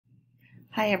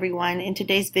Hi everyone, in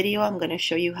today's video I'm going to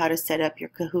show you how to set up your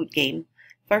Kahoot game.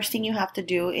 First thing you have to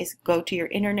do is go to your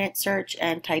internet search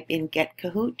and type in Get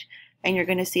Kahoot, and you're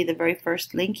going to see the very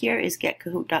first link here is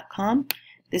getkahoot.com.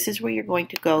 This is where you're going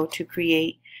to go to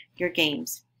create your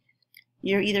games.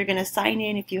 You're either going to sign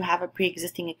in if you have a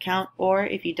pre-existing account, or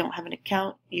if you don't have an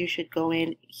account, you should go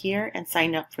in here and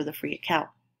sign up for the free account.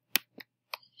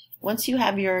 Once you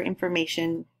have your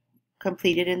information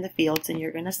completed in the fields and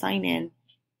you're going to sign in,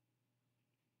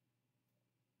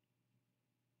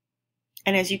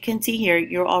 and as you can see here,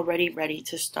 you're already ready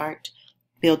to start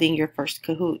building your first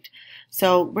Kahoot.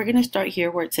 So we're going to start here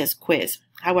where it says quiz.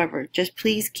 However, just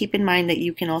please keep in mind that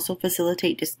you can also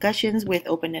facilitate discussions with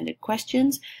open-ended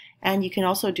questions, and you can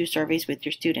also do surveys with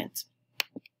your students.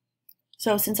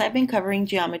 So since I've been covering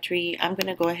geometry, I'm going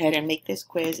to go ahead and make this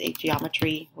quiz a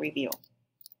geometry review.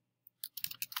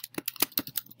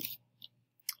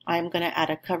 I'm going to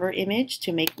add a cover image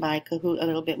to make my Kahoot a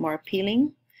little bit more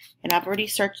appealing. And I've already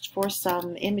searched for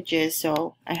some images,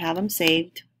 so I have them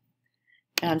saved.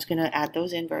 And I'm just going to add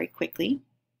those in very quickly.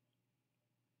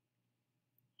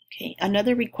 Okay,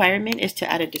 another requirement is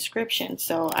to add a description.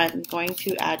 So I'm going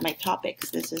to add my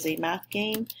topics. This is a math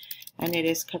game, and it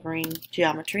is covering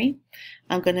geometry.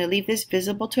 I'm going to leave this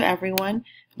visible to everyone,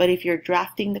 but if you're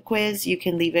drafting the quiz, you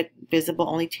can leave it visible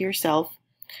only to yourself.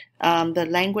 The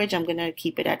language, I'm going to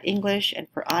keep it at English, and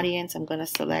for audience, I'm going to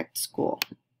select school.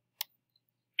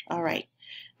 All right.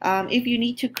 If you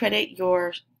need to credit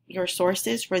your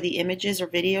sources for the images or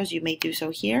videos, you may do so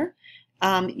here.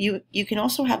 You can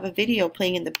also have a video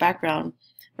playing in the background.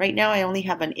 Right now I only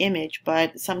have an image,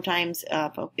 but sometimes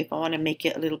if I want to make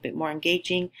it a little bit more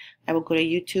engaging, I will go to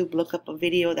YouTube, look up a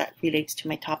video that relates to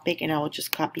my topic, and I will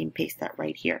just copy and paste that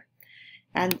right here.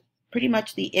 And pretty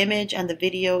much the image and the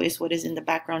video is what is in the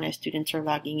background as students are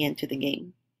logging into the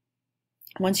game.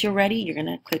 Once you're ready, you're going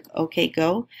to click OK,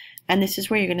 Go, and this is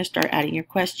where you're going to start adding your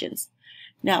questions.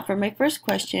 Now, for my first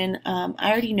question, I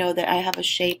already know that I have a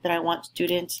shape that I want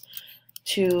students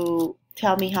to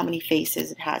tell me how many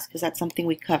faces it has, because that's something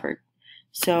we covered.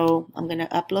 So I'm going to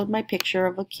upload my picture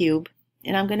of a cube,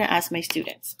 and I'm going to ask my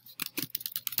students,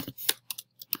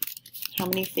 how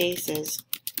many faces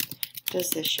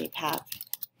does this shape have?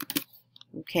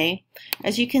 Okay,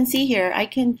 as you can see here, I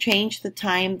can change the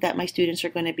time that my students are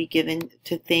going to be given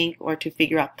to think or to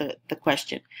figure out the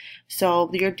question.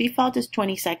 So your default is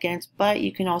 20 seconds, but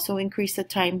you can also increase the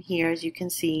time here. As you can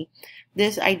see,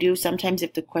 this I do sometimes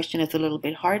if the question is a little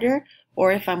bit harder,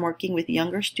 or if I'm working with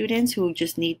younger students who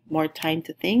just need more time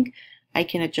to think, I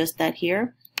can adjust that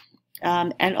here.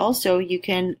 And also you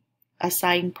can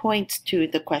assign points to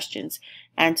the questions.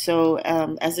 And so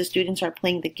as the students are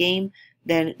playing the game,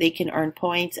 then they can earn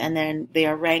points, and then they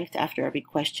are ranked after every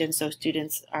question, so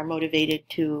students are motivated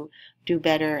to do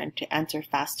better and to answer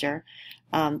faster.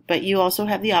 But you also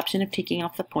have the option of taking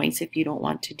off the points if you don't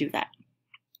want to do that.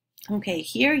 Okay,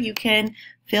 here you can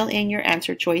fill in your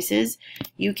answer choices.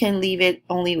 You can leave it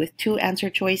only with 2 answer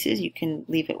choices, you can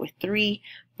leave it with 3,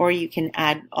 or you can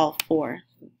add all 4.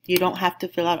 You don't have to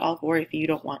fill out all 4 if you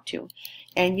don't want to.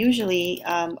 And usually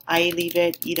I leave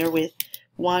it either with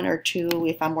 1 or 2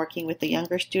 if I'm working with the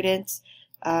younger students,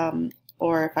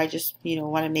 or if I just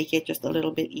want to make it just a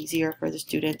little bit easier for the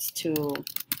students to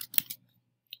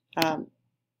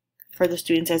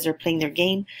as they're playing their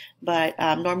game. But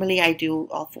normally I do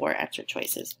all 4 answer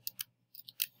choices.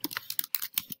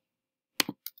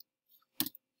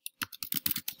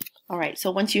 All right, so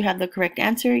once you have the correct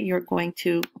answer, you're going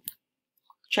to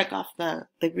check off the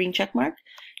green check mark,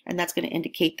 and that's going to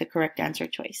indicate the correct answer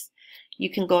choice. You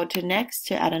can go to next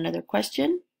to add another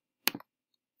question.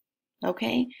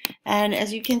 Okay, and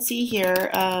as you can see here,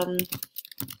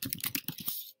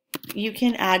 you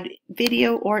can add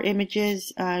video or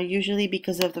images, usually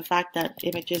because of the fact that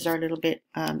images are a little bit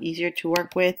easier to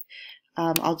work with.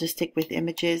 I'll just stick with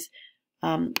images.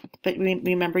 But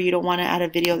remember, you don't want to add a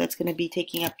video that's going to be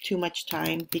taking up too much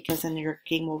time, because then your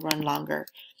game will run longer.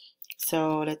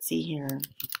 So let's see here.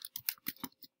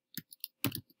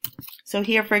 So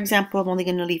here, for example, I'm only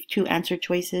going to leave 2 answer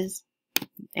choices,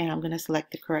 and I'm going to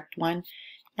select the correct one,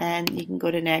 and you can go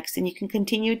to next, and you can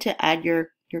continue to add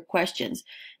your questions.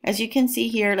 As you can see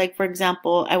here, like for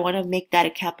example, I want to make that a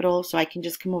capital, so I can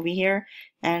just come over here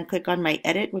and click on my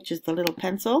edit, which is the little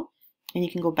pencil, and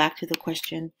you can go back to the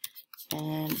question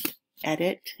and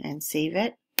edit and save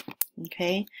it.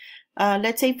 Okay,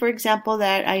 let's say for example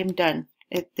that I am done.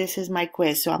 This is my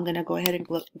quiz, so I'm going to go ahead and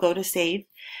go to save,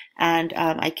 and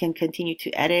I can continue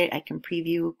to edit. I can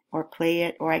preview or play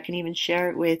it, or I can even share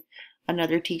it with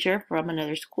another teacher from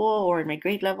another school or in my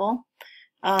grade level.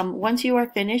 Once you are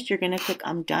finished, you're going to click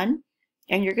I'm done,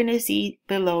 And you're going to see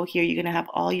below here, you're going to have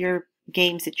all your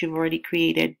games that you've already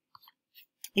created.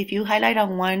 If you highlight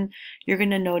on one, you're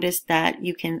going to notice that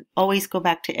you can always go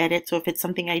back to edit. So if it's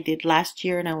something I did last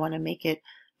year and I want to make it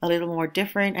a little more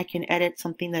different, I can edit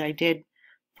something that I did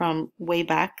from way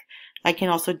back. I can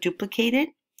also duplicate it,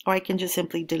 or I can just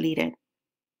simply delete it.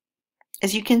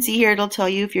 As you can see here, it'll tell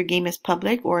you if your game is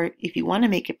public, or if you want to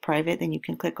make it private, then you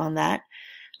can click on that.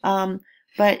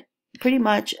 But pretty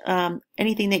much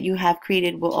anything that you have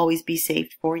created will always be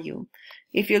saved for you.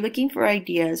 If you're looking for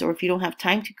ideas, or if you don't have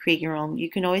time to create your own, you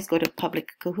can always go to Public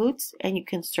Kahoots and you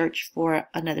can search for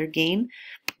another game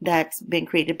that's been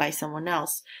created by someone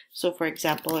else. So for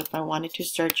example, if I wanted to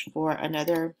search for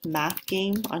another math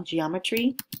game on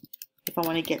geometry, if I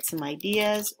want to get some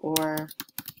ideas, or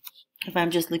if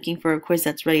I'm just looking for a quiz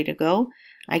that's ready to go,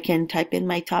 I can type in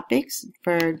my topics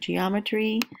for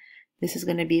geometry. This is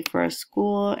going to be for a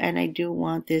school, and I do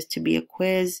want this to be a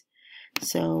quiz.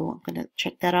 So I'm going to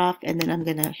check that off, and then I'm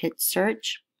going to hit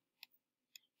search.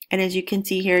 And as you can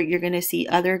see here, you're going to see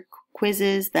other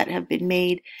quizzes that have been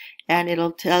made, and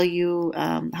it'll tell you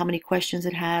how many questions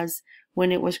it has,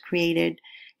 when it was created,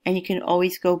 and you can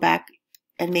always go back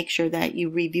and make sure that you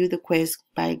review the quiz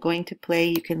by going to play.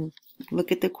 You can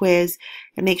look at the quiz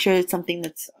and make sure it's something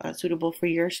that's suitable for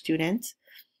your students.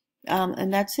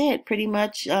 And that's it. Pretty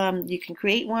much you can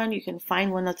create one, you can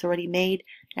find one that's already made,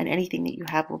 and anything that you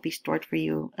have will be stored for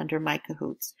you under My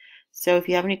Kahoots. So if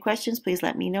you have any questions, please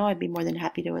let me know. I'd be more than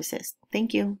happy to assist.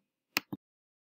 Thank you.